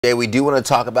We do want to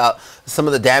talk about some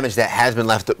of the damage that has been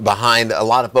left behind. A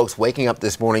lot of folks waking up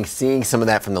this morning seeing some of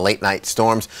that from the late night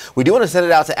storms. We do want to send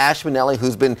it out to Ashley Manelli,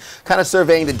 who's been kind of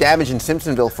surveying the damage in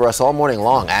Simpsonville for us all morning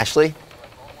long. Ashley?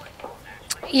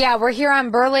 Yeah, we're here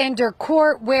on Berlander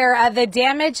Court where the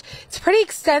damage is pretty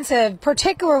extensive,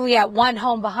 particularly at one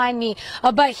home behind me.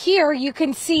 But here you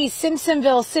can see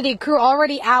Simpsonville City crew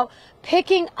already out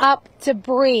picking up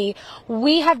debris.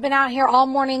 We have been out here all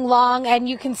morning long, and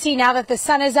you can see now that the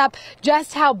sun is up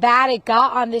just how bad it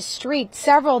got on this street.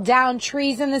 Several downed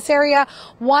trees in this area.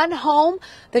 One home,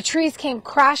 the trees came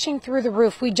crashing through the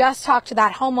roof. We just talked to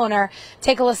that homeowner.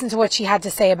 Take a listen to what she had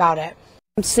to say about it.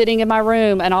 I'm sitting in my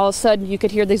room, and all of a sudden you could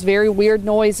hear these very weird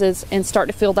noises and start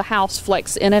to feel the house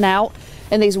flex in and out,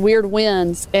 and these weird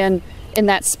winds. And in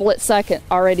that split second,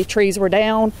 already trees were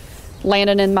down,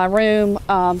 landing in my room,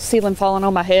 ceiling falling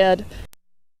on my head.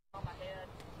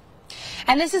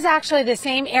 And this is actually the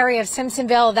same area of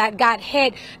Simpsonville that got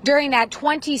hit during that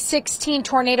 2016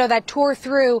 tornado that tore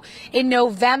through in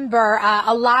November.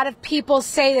 A lot of people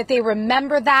say that they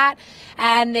remember that,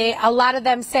 and a lot of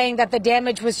them saying that the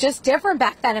damage was just different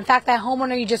back then. In fact, that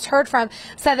homeowner you just heard from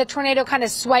said the tornado kind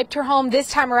of swiped her home. This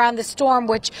time around, the storm,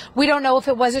 which we don't know if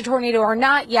it was a tornado or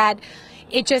not yet,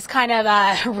 it just kind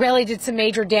of really did some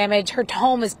major damage. Her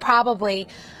home is probably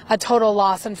a total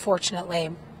loss, unfortunately.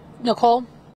 Nicole?